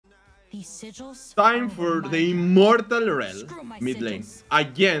These sigils Time for the immortal Rell mid lane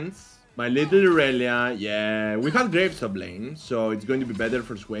against my little Aurelia. Yeah, we have Graves top lane, so it's going to be better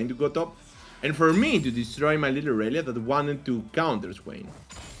for Swain to go top. And for me to destroy my little Aurelia that wanted to counter Swain.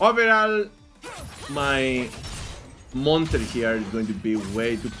 Overall, my monster here is going to be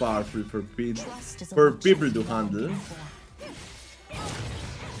way too powerful for people to handle.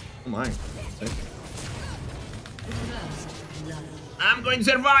 Oh my. I'm going to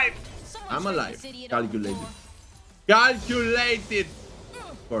survive! I'm alive. Calculated. Calculated!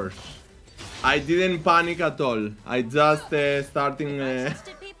 Of course. I didn't panic at all. I just starting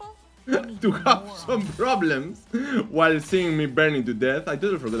to have some problems while seeing me burning to death. I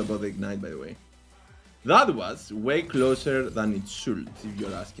totally forgot about the ignite, by the way. That was way closer than it should, if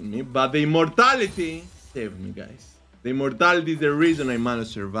you're asking me. But the immortality saved me, guys. The immortality is the reason I managed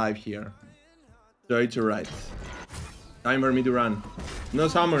to survive here. So it's alright. Time for me to run. No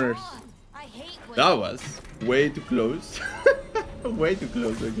summoners. That was way too close. Way too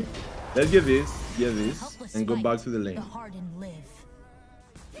close, okay. Let's get this, and go back to the lane.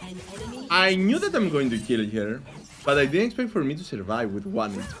 I knew that I'm going to kill here, but I didn't expect for me to survive with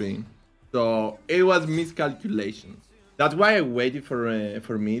 1 HP. So it was miscalculation. That's why I waited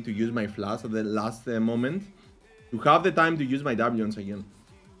for me to use my flash at the last moment to have the time to use my W once again.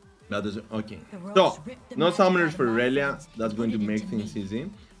 That is okay. So no summoners for Aurelia. That's going to make things easy.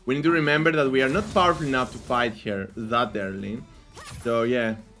 We need to remember that we are not powerful enough to fight here that early. So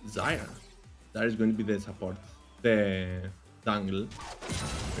yeah, Zyra. That is going to be the support, the jungle.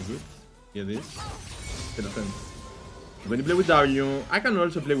 Very good. Get this. I'm going to play with W. I can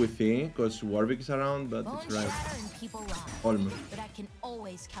also play with E because Warwick is around, but it's right. Almost.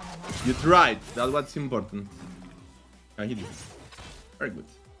 You tried. That's what's important. I hit you. Very good.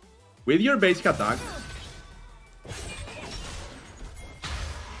 With your basic attack.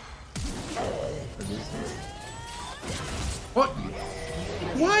 What?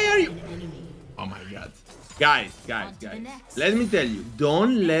 Why are you? Oh my god. Guys. Let me tell you.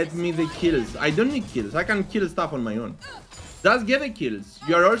 Don't let me the kills. I don't need kills. I can kill stuff on my own. Just get the kills.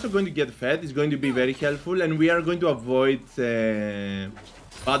 You are also going to get fed. It's going to be very helpful. And we are going to avoid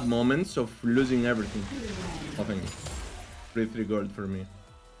bad moments of losing everything. Often. 3 gold for me.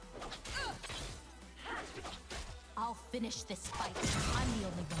 I'll finish this fight. I'm the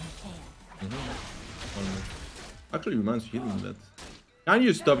only one who can. Actually, you managed to hit me with that. Can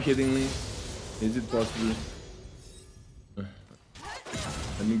you stop hitting me? Is it possible?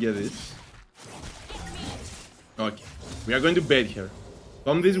 Let me get this. Okay. We are going to bait here.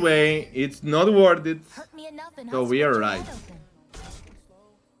 Come this way. It's not worth it. So we are right.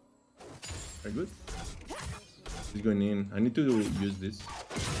 Very good. He's going in. I need to use this.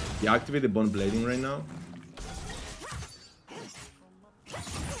 Deactivate the bone blading right now.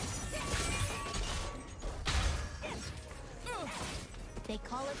 They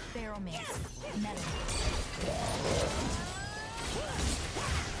call it baromancy.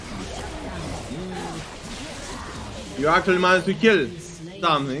 You actually managed to kill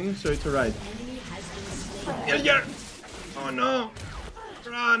something, so it's alright. Here! Oh no!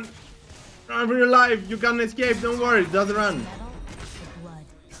 Run! Run for your life! You can escape, don't worry, just run.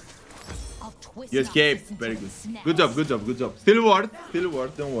 You escaped, very good. Good job. Still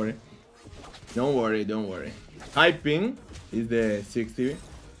worth, don't worry. Don't worry. High ping is the 60.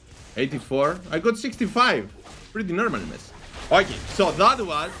 84. I got 65. Pretty normal mess. Okay, so that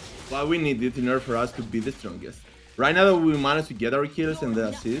was what we needed in order for us to be the strongest. Right now that we managed to get our kills and the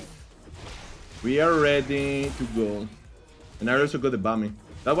assist, we are ready to go. And I also got the Bummy.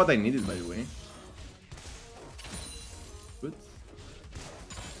 That's what I needed, by the way. Good.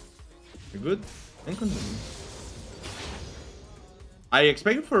 Good. And continue. I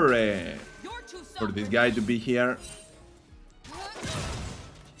expect for this guy to be here.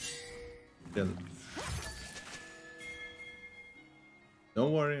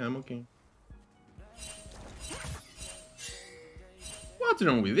 Don't worry, I'm okay. What's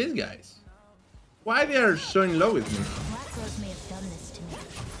wrong with these guys? Why they are so in love with me? May have done this to me,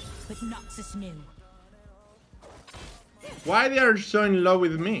 but Noxus knew. Why they are so in love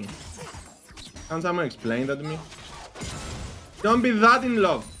with me? Can someone explain that to me? Don't be that in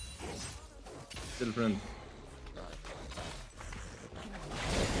love. Still friend.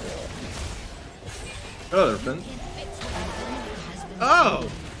 Hello, friend. Oh,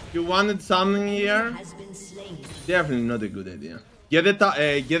 you wanted something here? Definitely not a good idea. Get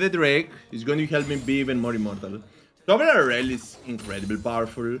the Drake. It's going to help me be even more immortal. Overall, Rell is incredibly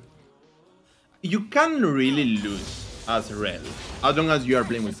powerful. You can really lose as Rell, as long as you are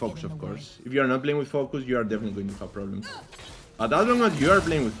playing with focus, of course. If you are not playing with focus, you are definitely going to have problems. But as long as you are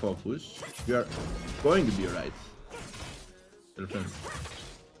playing with focus, you are going to be right. Girlfriend.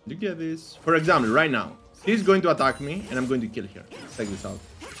 You get this? For example, right now, he's going to attack me, and I'm going to kill her. Let's check this out.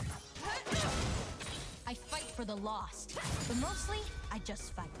 I fight for the lost, but mostly I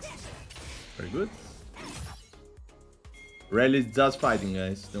just fight. Very good. Rell is just fighting,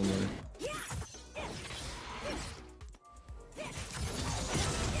 guys. Don't worry.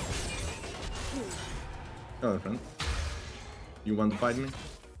 Hello, friend. You want to fight me?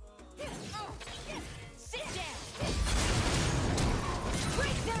 Sit down.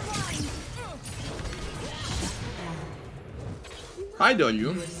 Break their line. I told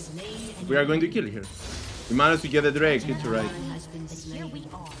you. We are going to kill her. We managed to get the Drake. It's right. Here we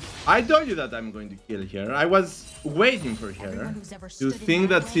are. I told you that I'm going to kill her. I was waiting for her to think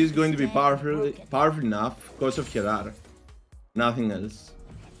that she's going to be powerful enough because of her R. Nothing else.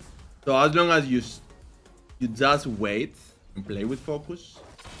 So as long as you just wait and play with focus,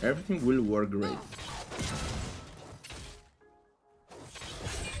 everything will work great.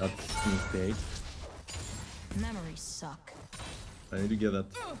 That's a mistake. Memories suck. I need to get that.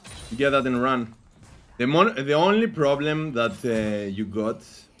 Get that and run. The only problem that you got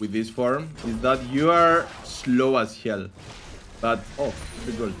with this form is that you are slow as hell. But, oh,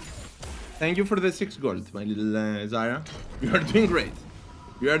 3 gold. Thank you for the 6 gold, my little Zara. You are doing great.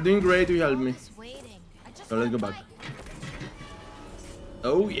 You are doing great to help me. So let's go back.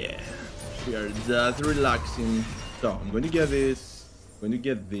 Oh yeah. We are just relaxing. So I'm going to get this. I'm going to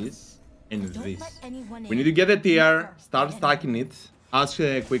get this and this. We need to get the tier, start stacking it as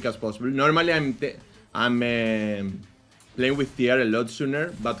quick as possible. Normally I'm playing with tier a lot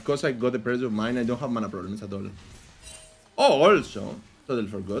sooner, but because I got the presence of mind, I don't have mana problems at all. Oh, also, totally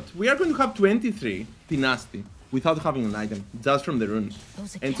forgot, we are going to have 23 Dynasty without having an item, just from the runes.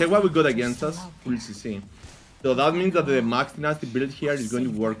 And check what we got against us, full CC. So that means that the max Dynasty build here is going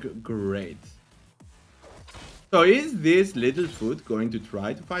to work great. So is this little foot going to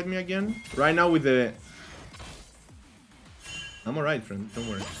try to fight me again? Right now with the... I'm alright, friend, don't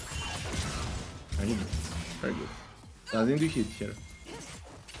worry. I hit it. Very good. Nothing to hit here.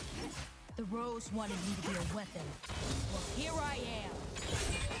 The rose wanted me to be a weapon. Well, here I am.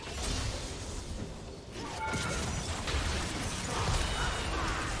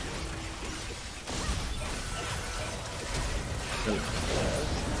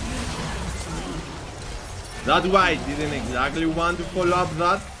 That's why I didn't exactly want to follow up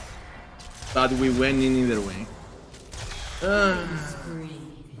that, but we went in either way.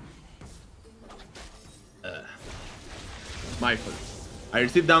 My fault. I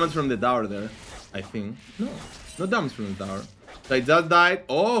received damage from the tower there, I think. No, no damage from the tower. So I just died.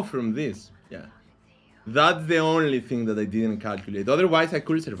 Oh, from this. Yeah. That's the only thing that I didn't calculate. Otherwise, I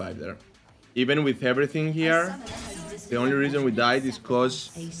could survive there. Even with everything here, the only reason we died is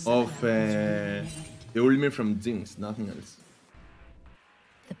because of the ultimate from Jinx, nothing else.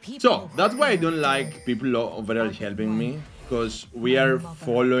 So, that's why I don't like people overall helping me, because we are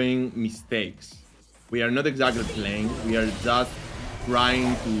following mistakes. We are not exactly playing, we are just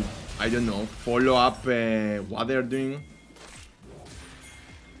trying to, I don't know, follow up what they're doing.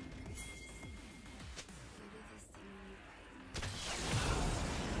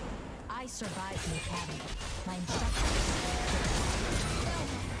 I survived the academy. My instructors.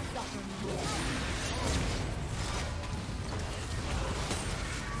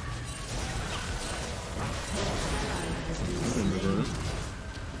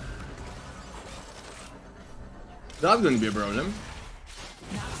 That's going to be a problem.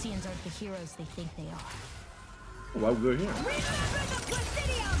 Noxians aren't the heroes they think they are. Oh, why we go here?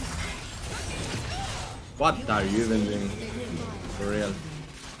 What are you even doing? For real.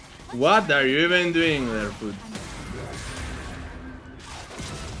 What are you even doing there, food?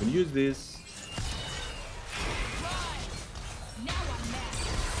 Can use this.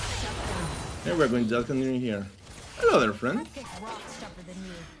 Yeah, we're going to just continue here. Hello there, friend.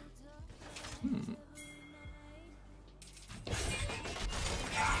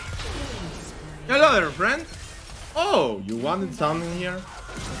 Hello there, friend. Oh, you wanted something here?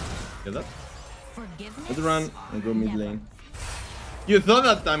 Get that? Let's run and go mid lane. You thought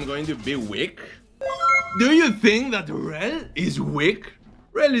that I'm going to be weak? Do you think that Rell is weak?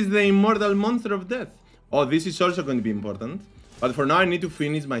 Rell is the immortal monster of death. Oh, this is also going to be important. But for now, I need to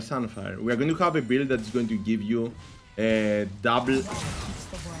finish my Sunfire. We are going to have a build that's going to give you a double...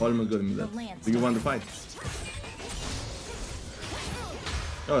 Almost got me that. Do you want to fight?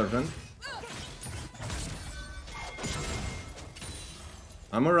 Hello, friend.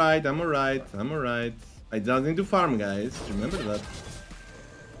 I'm alright, I'm alright, I'm alright. I just need to farm, guys. Remember that.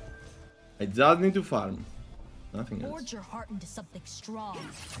 I just need to farm. Nothing else. Forge your heart into something strong.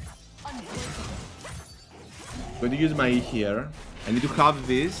 Unbreakable. I'm going to use my E here. I need to have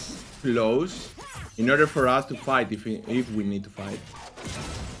this close in order for us to fight if we need to fight.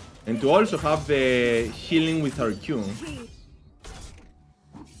 And to also have the healing with our Q.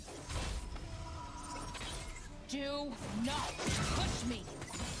 Do not push me.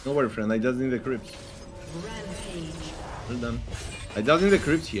 No worry, friend. I just need the creeps. Rampage. Well done. I just need the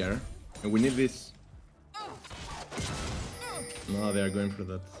creeps here. And we need this. No, they are going for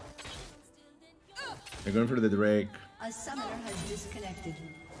that. They're going for the Drake. A summoner has disconnected.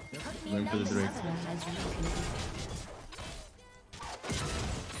 Yep, going for the Drake. Summoner has reconnected.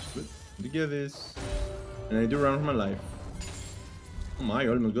 Good. To get this. And I do run for my life. Oh my,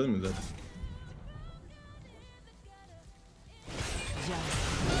 almost got him with that.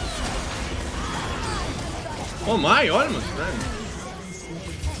 Oh my, almost, friend.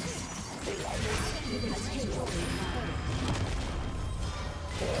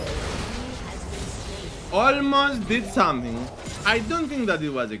 Almost did something. I don't think that it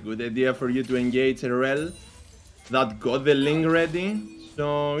was a good idea for you to engage a Rell that got the link ready.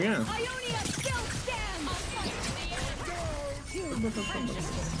 So yeah.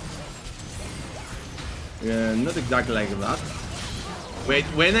 Yeah, not exactly like that. Wait,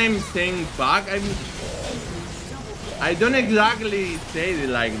 when I'm saying back, I don't exactly say it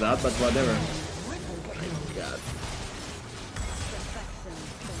like that, but whatever.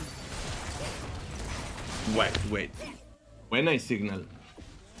 Oh my god. Wait. When I signal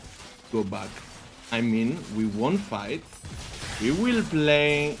go back, I mean we won't fight. We will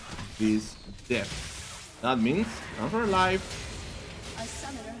play this death. That means run for life,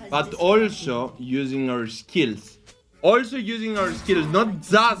 but also using our skills. Not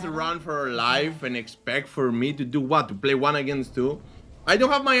just run for our life and expect for me to do what? To play 1 against 2? I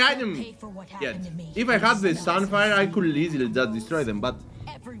don't have my item yet. If I had the Sunfire, I could easily just destroy them, but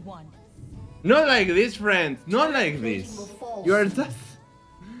not like this, friend. Not like this. You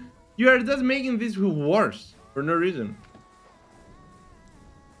are just making this worse for no reason.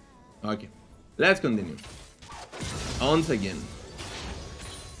 Okay, let's continue. Once again,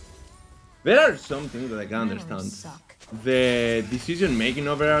 there are some things that I can understand. The decision making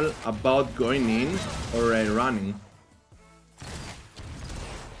overall about going in or running.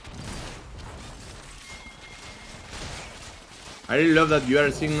 I really love that you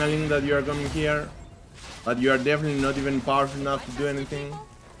are signaling that you are coming here, but you are definitely not even powerful enough to do anything.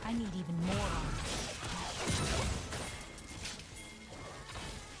 I need even more.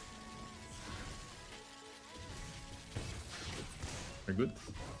 Very good.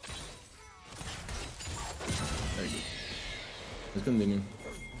 Very good. Let's continue.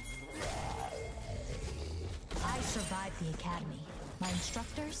 I survived the academy. My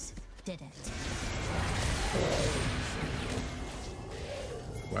instructors didn't.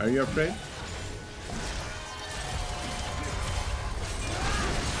 Why are you afraid?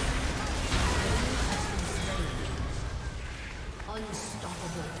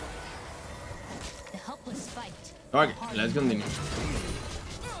 Unstoppable. The helpless fight. Okay, let's continue.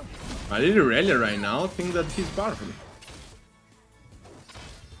 My little Rell right now thinks that he's powerful.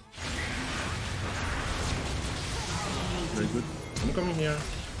 Very good. I'm coming here.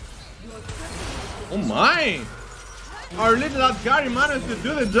 Oh my! Our little Adkari managed to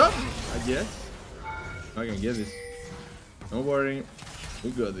do the job, I guess. I can get this. Don't worry.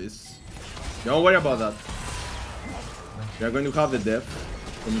 We got this. Don't worry about that. We are going to have the death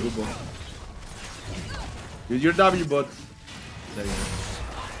from Gubo. Use your W bot. There you go.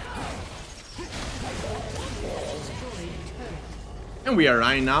 And we are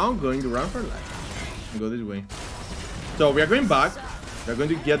right now going to run for life. Go this way. So we are going back. We are going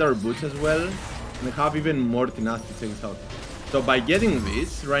to get our boots as well. And have even more tenacity. Check this out. So by getting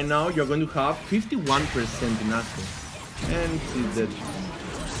this right now, you're going to have 51% tenacity. And she's dead.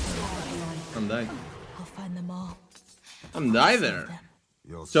 I'm dead. I'll find them all. I'm dead there.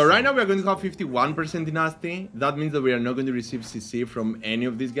 So right now we are going to have 51% tenacity. That means that we are not going to receive CC from any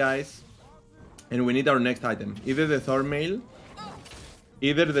of these guys. And we need our next item. Either the Thormail,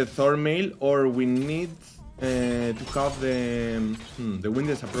 or we need to have the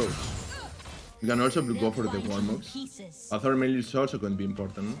Windless Approach. You can also go for the Warmocks. A Thormail is also going to be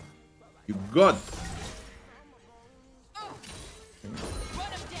important. You got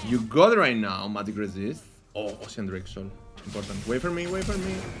right now Magic Resist. Oh, Ocean Drake Soul. Important. Wait for me.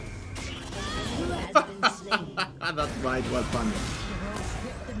 That might was funny.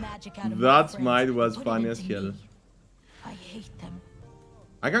 That might was funny as hell. I hate them.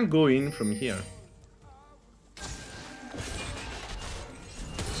 I can go in from here.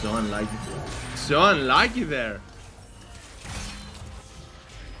 So so unlucky there.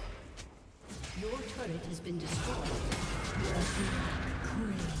 Your turret has been destroyed.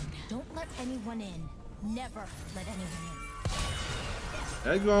 Don't let anyone in. Never let anyone in.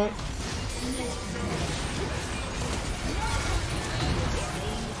 Let's go.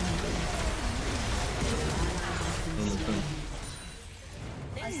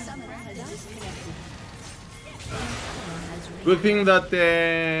 A summoner has disconnected. Good thing that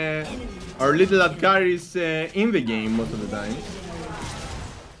our little Adkar is in the game most of the time.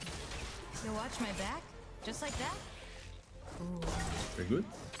 You watch my back? Just like that? Very good.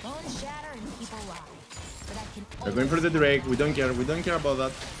 Bones shatter and people lie. But I can We're going for the Drake. We don't care. We don't care about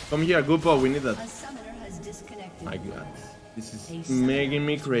that. Come here, Gupo. We need that. A summoner has disconnected. My God. This is making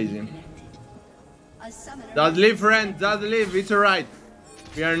me crazy. A summoner Just live, friend. Just live. It's alright.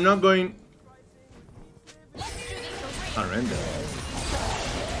 We are not going... Surrender.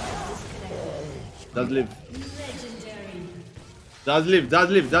 Just live. legendary. Just live.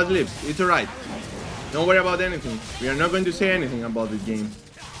 Just live. Just live. It's alright. Don't worry about anything. We are not going to say anything about this game.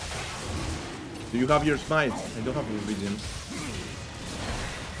 Do you have your smite? I don't have your vision.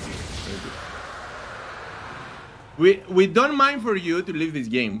 We don't mind for you to leave this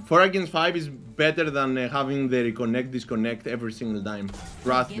game. 4 against 5 is better than having the reconnect, disconnect every single time.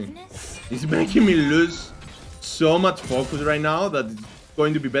 Trust me. It's making me lose so much focus right now that it's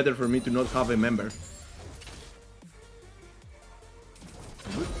going to be better for me to not have a member.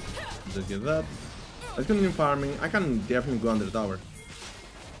 Good. Just get that. Let's continue farming. I can definitely go under tower.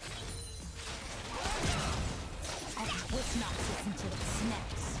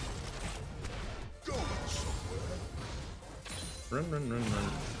 Run, run, run, run.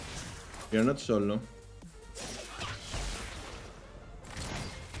 We are not solo.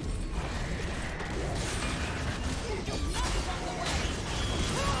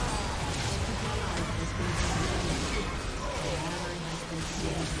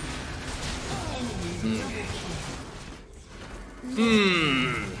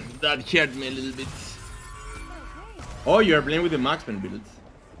 That hurt me a little bit. Oh, you are playing with the Maxman build.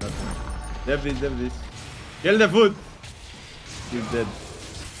 Dev this, dev this. Kill the food. He's dead.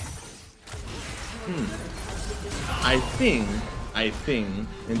 I think,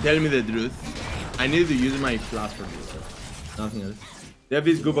 and tell me the truth, I need to use my flash for this stuff. Nothing else. Dev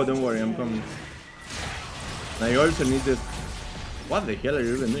is good, but don't worry, I'm coming. And I also need this. What the hell are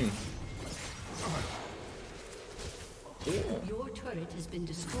you even doing? Your turret has been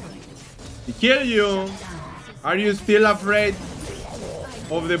destroyed. He killed you. Are you still afraid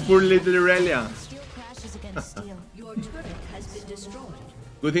of the poor little Aurelia? Steel crashes against steel. Your turret has been destroyed.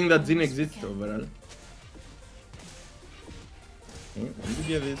 Good thing that Zin exists overall. Okay, let me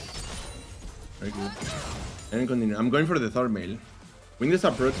get this. Very good. And continue. I'm going for the third mail. Win this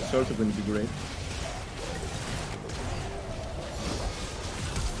approach is also going to be great.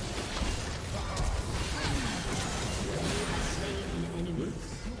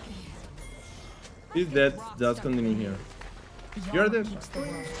 He's dead. Just continue here. You're dead.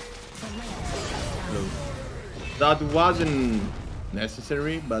 Hello. That wasn't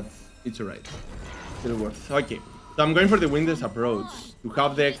necessary, but it's alright. Still worth. Okay. So I'm going for the Windows approach to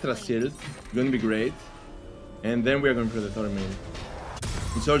have the extra shield. It's going to be great. And then we are going for the third main.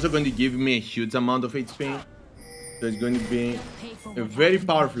 It's also going to give me a huge amount of HP. So it's going to be a very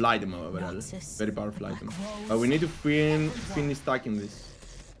powerful item overall. Very powerful item. But we need to finish stacking this.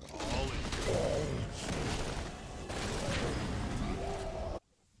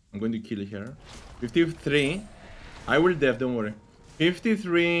 I'm going to kill her. 53. I will def, don't worry.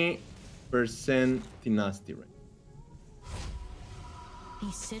 53% tenacity rate.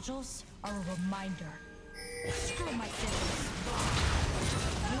 These sigils are a reminder. Screw my sigils.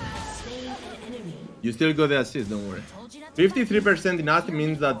 You still got the assist, don't worry. 53% tenacity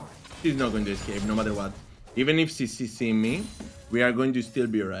means that she's not going to escape no matter what. Even if she sees me, we are going to still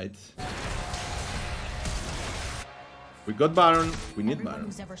be alright. We got Baron. We need Baron.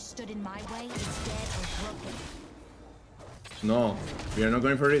 Who's ever stood in my way is dead or broken. No, we are not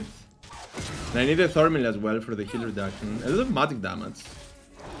going for it. And I need a Thornmill as well for the heal reduction. A lot of magic damage.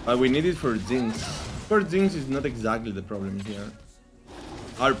 But we need it for Jinx. For Jinx is not exactly the problem here.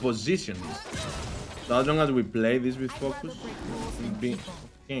 Our position is. So as long as we play this with focus, it will be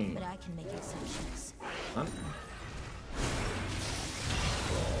okay. But I can make exceptions. Huh?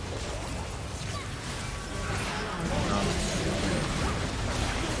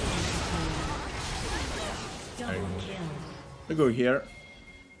 We go here.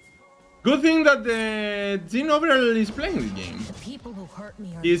 Good thing that the Jin overall is playing the game. The people who hurt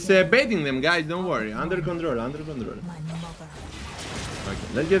me are He's dead. baiting them, guys. Don't worry. Under control. Under control. My mother. Okay,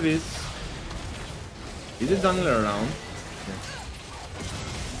 let's get this. Is the jungler around? Yeah.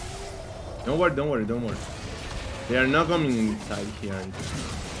 Don't worry, don't worry, don't worry. They are not coming inside here.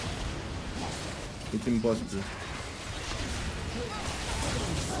 It's impossible.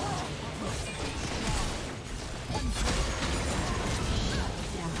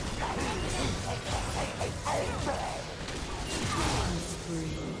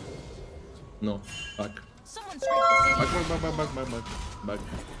 No, back. Back.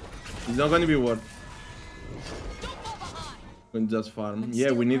 It's not gonna be worth. Going to just farm.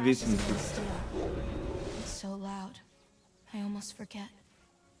 Yeah, we need this in the It's so loud. I almost forget.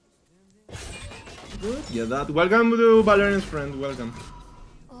 Good. Yeah, that. Welcome to BaLoRians, friend. Welcome.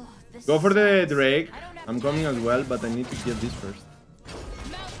 Oh, Go for the Drake. I'm coming as well, but I need to get this first.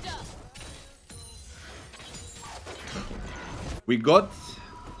 We got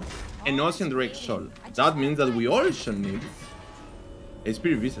an Ocean Drake Soul. That means that we also need a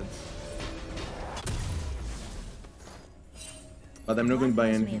Spirit Visage. But I'm not going to buy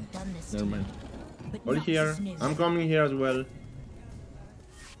anything. Never mind. All here. I'm coming here as well.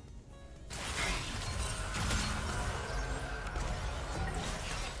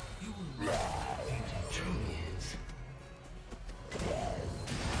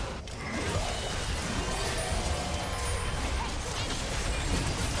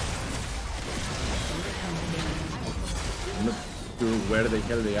 I'm not sure where the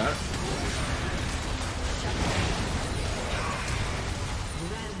hell they are.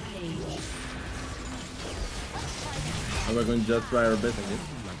 We're going to just try our best, I guess.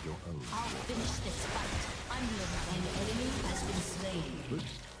 I'll finish this fight. I'm the enemy has been slain.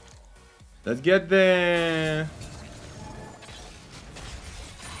 Let's get the...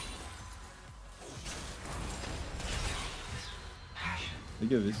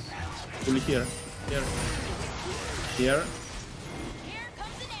 Look at this. Fully here. Here. Here. Here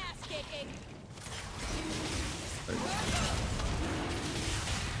comes an ass kicking.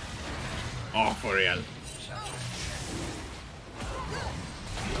 Oh, for real.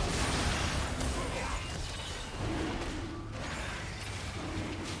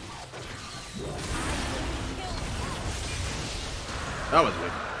 That was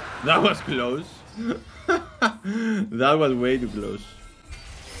weird. That was close. That was way too close.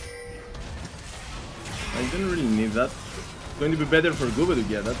 I don't really need that. It's going to be better for Google to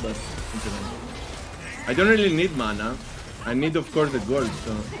get that, but I don't really need mana. I need, of course, the gold,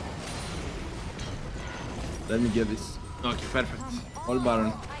 so... Let me get this. Okay, perfect. All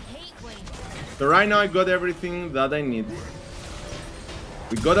Baron. So right now I got everything that I need.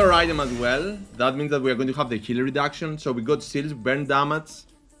 We got our item as well. That means that we are going to have the heal reduction. So we got shields, burn damage,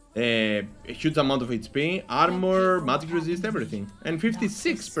 a huge amount of HP, armor, magic resist, everything. And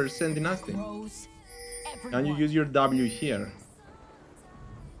 56% in Asting. Can you use your W here?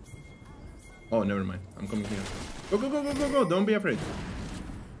 Oh, never mind. I'm coming here. Go, go, go, go, go, go. Don't be afraid.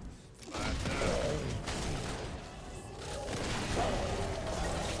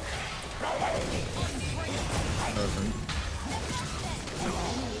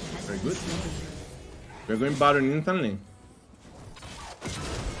 Very good. We're going Baron instantly.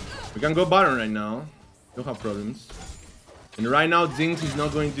 We can go Baron right now. Don't have problems. And right now Jinx is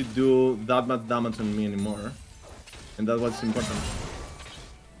not going to do that much damage on me anymore. And that's what's important.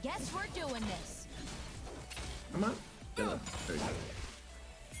 Guess we're doing this. Come on. Get up. Very good.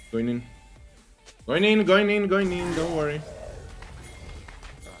 Going in. Going in, going in, going in. Don't worry.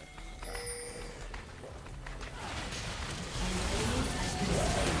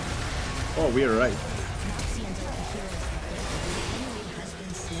 Oh, we are right.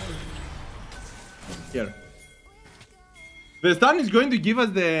 Here. The stun is going to give us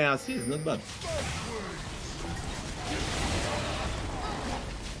the assist, not bad.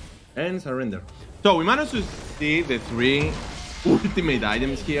 And surrender. So we managed to see the 3 ultimate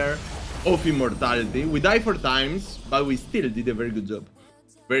items here of immortality. We died 4 times, but we still did a very good job.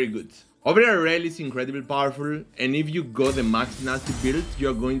 Very good. Overall, Rell is incredibly powerful, and if you go the max nasty build,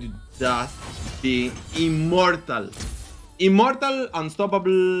 you're going to just be immortal. Immortal,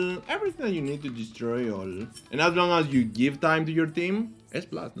 unstoppable, everything that you need to destroy all. And as long as you give time to your team, S+,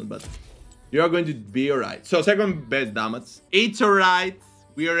 not bad. You are going to be alright. So second best damage. It's alright.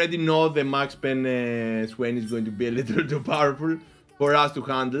 We already know the max pen Swain is going to be a little too powerful for us to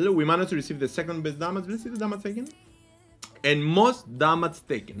handle. We managed to receive the second best damage. Let's see the damage taken. And most damage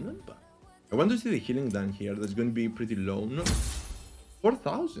taken, not bad. I want to see the healing done here. That's going to be pretty low. No,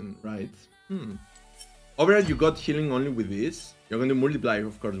 4,000, right? Overall, you got healing only with this. You're going to multiply,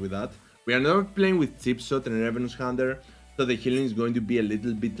 of course, with that. We are not playing with Chip Shot and Ravenous Hunter, so the healing is going to be a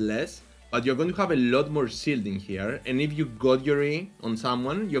little bit less. But you're going to have a lot more shielding here. And if you got your E on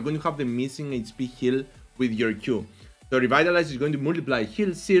someone, you're going to have the missing HP heal with your Q. So Revitalize is going to multiply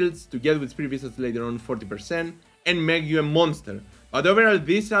heal shields together with Spirit Visage later on 40% and make you a monster. But overall,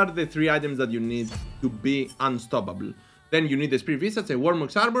 these are the 3 items that you need to be unstoppable. Then you need the Spirit Visage, a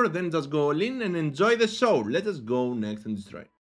Warmox Arbor, then just go all in and enjoy the show. Let us go next and destroy.